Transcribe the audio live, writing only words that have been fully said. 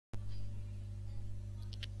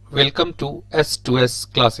Welcome to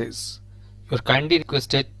S2S classes. You are kindly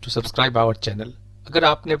requested to subscribe our channel. अगर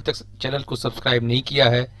आपने अभी तक चैनल को सब्सक्राइब नहीं किया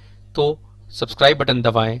है तो सब्सक्राइब बटन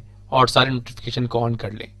दबाएं और सारे नोटिफिकेशन को ऑन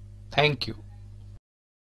कर लें. Thank you.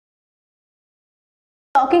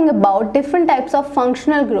 Talking about different types of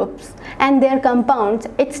functional groups and their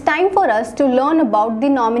compounds, it's time for us to learn about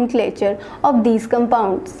the nomenclature of these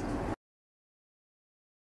compounds.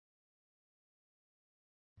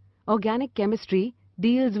 Organic chemistry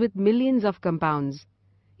deals with millions of compounds.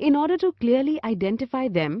 In order to clearly identify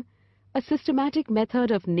them, a systematic method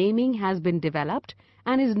of naming has been developed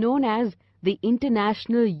and is known as the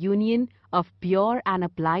International Union of Pure and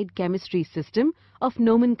Applied Chemistry System of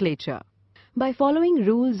Nomenclature. By following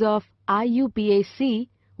rules of Iupac,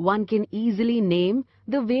 one can easily name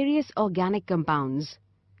the various organic compounds.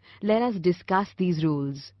 Let us discuss these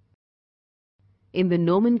rules. In the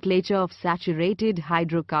nomenclature of saturated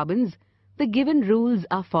hydrocarbons, the given rules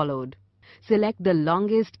are followed. Select the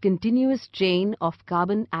longest continuous chain of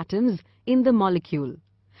carbon atoms in the molecule.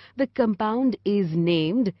 The compound is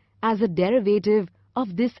named as a derivative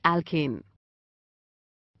of this alkane.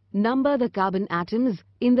 Number the carbon atoms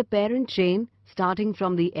in the parent chain starting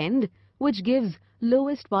from the end, which gives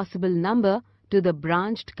lowest possible number to the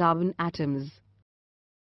branched carbon atoms.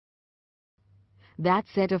 That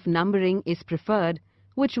set of numbering is preferred,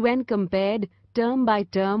 which when compared term by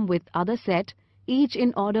term with other set, each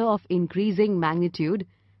in order of increasing magnitude,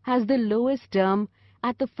 has the lowest term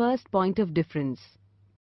at the first point of difference.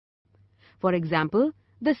 For example,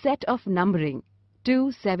 the set of numbering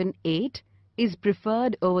 2, 7, 8 is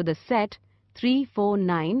preferred over the set 3, 4,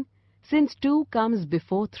 9 since 2 comes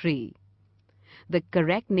before 3. The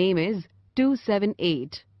correct name is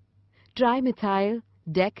 278, trimethyl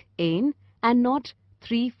decane, and not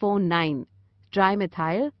 349,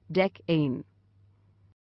 trimethyl decane.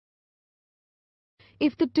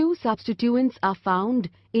 If the two substituents are found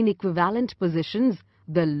in equivalent positions,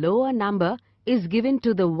 the lower number is given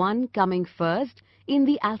to the one coming first in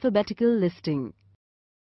the alphabetical listing.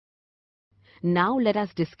 Now let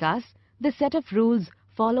us discuss the set of rules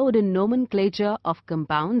followed in nomenclature of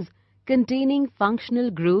compounds containing functional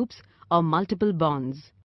groups or multiple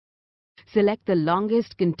bonds. Select the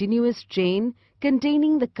longest continuous chain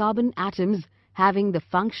containing the carbon atoms having the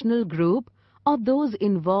functional group or those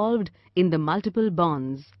involved in the multiple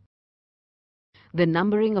bonds. The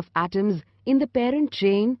numbering of atoms in the parent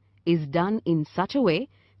chain is done in such a way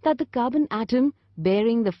that the carbon atom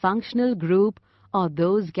bearing the functional group or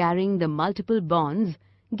those carrying the multiple bonds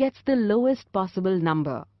gets the lowest possible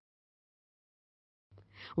number.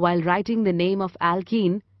 While writing the name of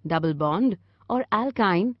alkene, double bond, or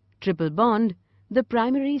alkyne, triple bond, the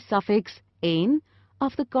primary suffix "ane"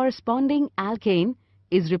 of the corresponding alkane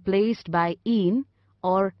is replaced by "ene"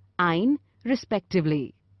 or "eine"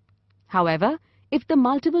 respectively. However, if the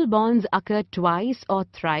multiple bonds occur twice or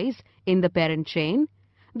thrice in the parent chain,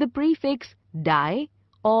 the prefix "di"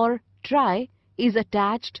 or "tri" is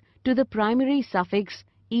attached to the primary suffix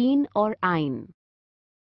 "ene" or "eine".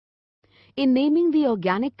 In naming the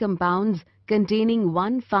organic compounds containing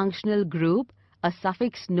one functional group, a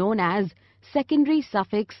suffix known as secondary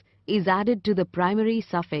suffix is added to the primary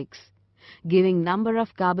suffix, giving number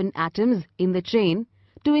of carbon atoms in the chain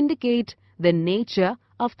to indicate the nature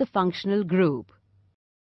of the functional group.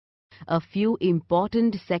 A few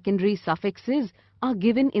important secondary suffixes are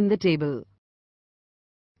given in the table.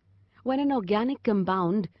 When an organic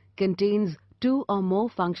compound contains two or more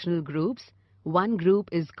functional groups, one group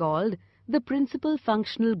is called the principal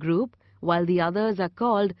functional group while the others are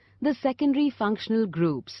called the secondary functional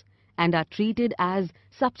groups and are treated as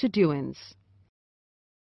substituents.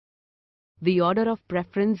 The order of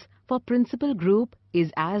preference for principal group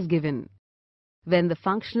is as given. When the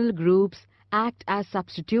functional groups act as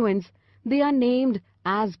substituents, they are named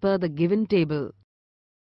as per the given table.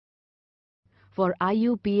 For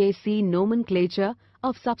Iupac nomenclature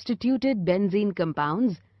of substituted benzene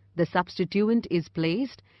compounds, the substituent is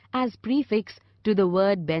placed as prefix to the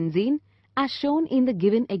word benzene as shown in the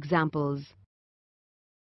given examples.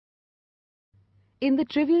 In the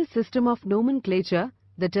trivial system of nomenclature,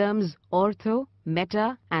 the terms ortho,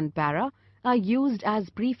 meta and para are used as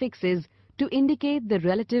prefixes to indicate the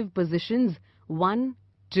relative positions 1,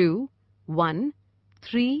 2, 1,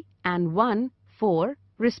 3 and 1, 4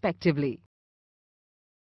 respectively.